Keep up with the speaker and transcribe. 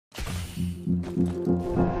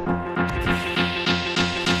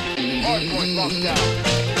Hardpoint locked down.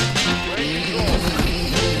 Ready to roll.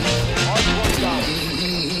 Hardpoint down.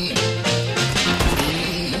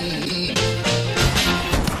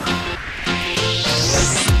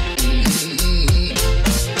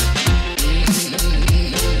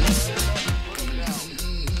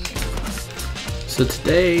 So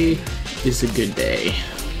today is a good day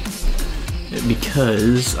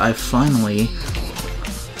because I finally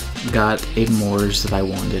got a Moors that I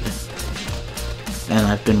wanted and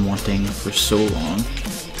I've been wanting for so long,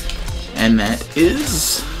 and that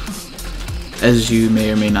is, as you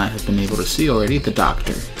may or may not have been able to see already, the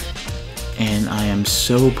Doctor. And I am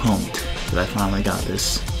so pumped that I finally got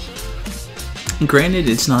this. Granted,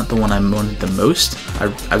 it's not the one I wanted the most.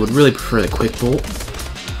 I would really prefer the Quick Bolt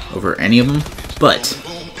over any of them, but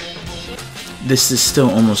this is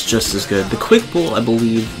still almost just as good. The Quick Bolt, I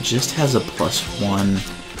believe, just has a +1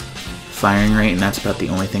 firing rate, and that's about the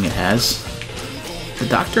only thing it has. The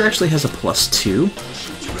Doctor actually has a +2.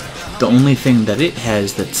 The only thing that it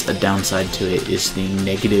has that's a downside to it is the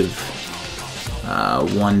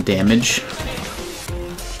 -1 damage.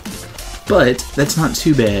 But that's not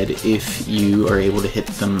too bad if you are able to hit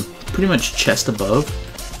them pretty much chest above.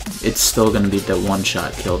 It's still going to be the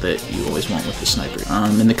one-shot kill that you always want with the sniper.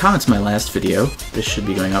 In the comments of my last video, this should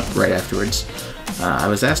be going up right afterwards, I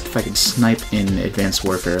was asked if I could snipe in Advanced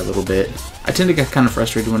Warfare a little bit. I tend to get kind of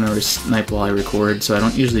frustrated when I snipe while I record, so I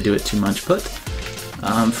don't usually do it too much, but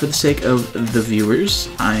for the sake of the viewers,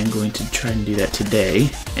 I am going to try and do that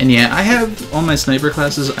today. And yeah, I have all my sniper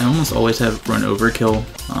classes, I almost always have run overkill,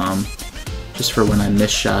 just for when I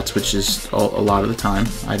miss shots, which is a lot of the time.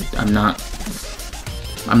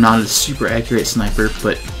 I'm not a super accurate sniper,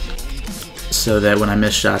 but so that when I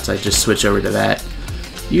miss shots, I just switch over to that.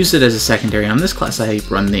 Use it as a secondary. On this class, I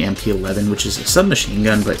run the MP11, which is a submachine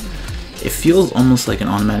gun, but it feels almost like an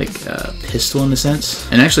automatic pistol in a sense.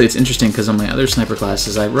 And actually, it's interesting because on my other sniper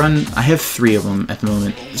classes, I have 3 of them at the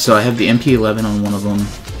moment. So I have the MP11 on one of them,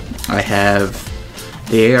 I have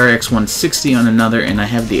the ARX-160 on another, and I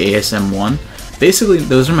have the ASM-1. Basically,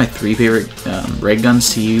 those are my 3 favorite ray guns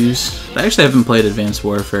to use. I actually haven't played Advanced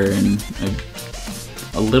Warfare in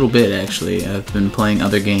a little bit, actually. I've been playing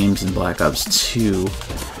other games, and Black Ops 2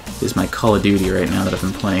 is my Call of Duty right now that I've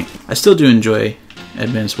been playing. I still do enjoy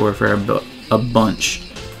Advanced Warfare a bunch.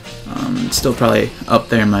 It's still probably up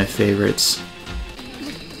there in my favorites.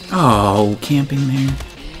 Oh, camping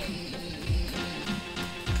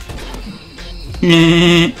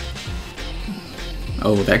there.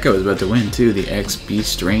 Oh, that guy was about to win too, the X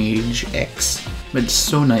Beast Rage X. But it's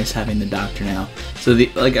so nice having the Doctor now. So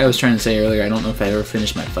like I was trying to say earlier, I don't know if I ever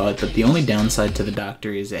finished my thought, but the only downside to the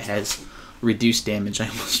Doctor is it has reduced damage. I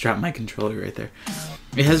almost dropped my controller right there.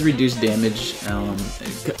 It has reduced damage,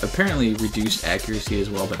 apparently reduced accuracy as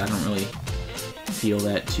well, but I don't really feel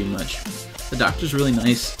that too much. The Doctor's really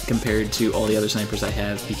nice compared to all the other snipers I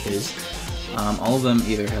have because all of them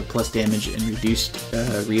either have plus damage and reduced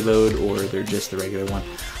reload, or they're just the regular one.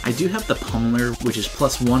 I do have the Pummeler, which is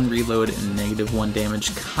 +1 reload and -1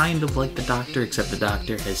 damage, kind of like the Doctor, except the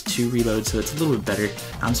Doctor has 2 reloads, so it's a little bit better.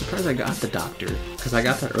 I'm surprised I got the Doctor, because I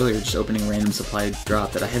got that earlier just opening a random supply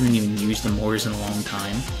drop that I haven't even used the Moors in a long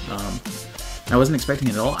time. I wasn't expecting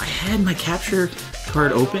it at all. I had my capture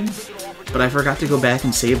card open, but I forgot to go back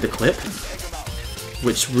and save the clip,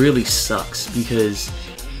 which really sucks, because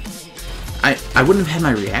I wouldn't have had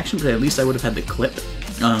my reaction, but at least I would have had the clip.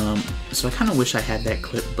 So I kind of wish I had that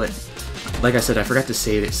clip, but like I said, I forgot to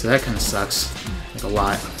save it, so that kind of sucks. Like a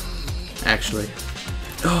lot, actually.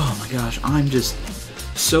 Oh my gosh, I'm just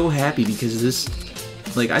so happy because this,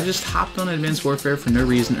 like, I just hopped on Advanced Warfare for no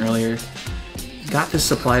reason earlier, got this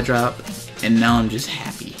supply drop, and now I'm just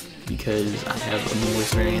happy because I have a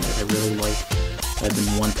Moors variant that I really like, that I've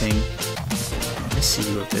been wanting. I see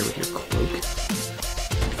you up there with your cloak.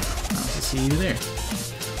 See you there.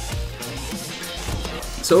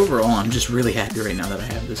 So overall, I'm just really happy right now that I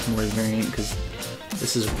have this Moors variant because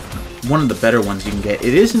this is one of the better ones you can get.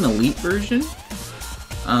 It is an elite version.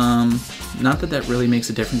 Not that that really makes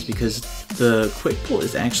a difference because the Quick Pull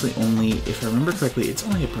is actually only, if I remember correctly, it's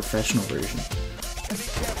only a professional version.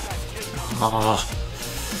 Ah,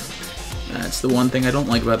 that's the one thing I don't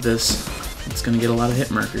like about this. It's gonna get a lot of hit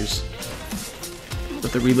markers.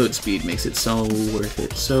 But the reload speed makes it so worth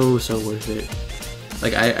it. So worth it.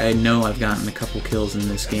 Like, I know I've gotten a couple kills in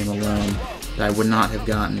this game alone that I would not have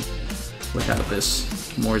gotten without this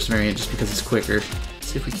Moors variant just because it's quicker. Let's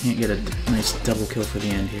see if we can't get a nice double kill for the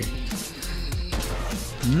end here.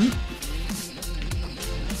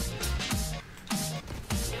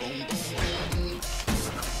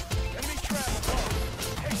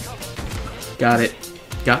 Got it.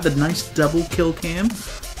 Got the nice double kill cam.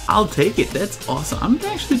 I'll take it. That's awesome. I'm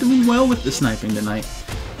actually doing well with the sniping tonight.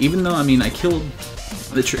 Even though, I mean, I killed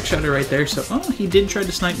the trick shotter right there. So, oh, he did try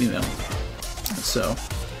to snipe me though. So,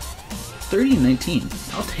 30 and 19.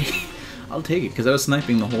 I'll take it because I was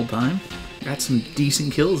sniping the whole time. Got some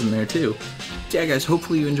decent kills in there too. So yeah, guys,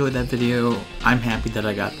 hopefully you enjoyed that video. I'm happy that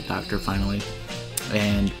I got the doctor finally.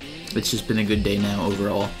 And it's just been a good day now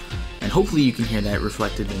overall. And hopefully you can hear that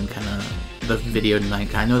reflected in kind of the video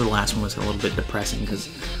tonight. I know the last one was a little bit depressing because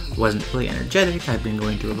I wasn't really energetic. I've been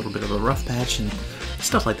going through a little bit of a rough patch and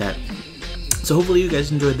stuff like that. So hopefully you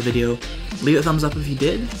guys enjoyed the video. Leave a thumbs up if you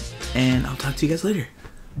did. And I'll talk to you guys later.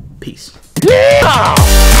 Peace. Yeah!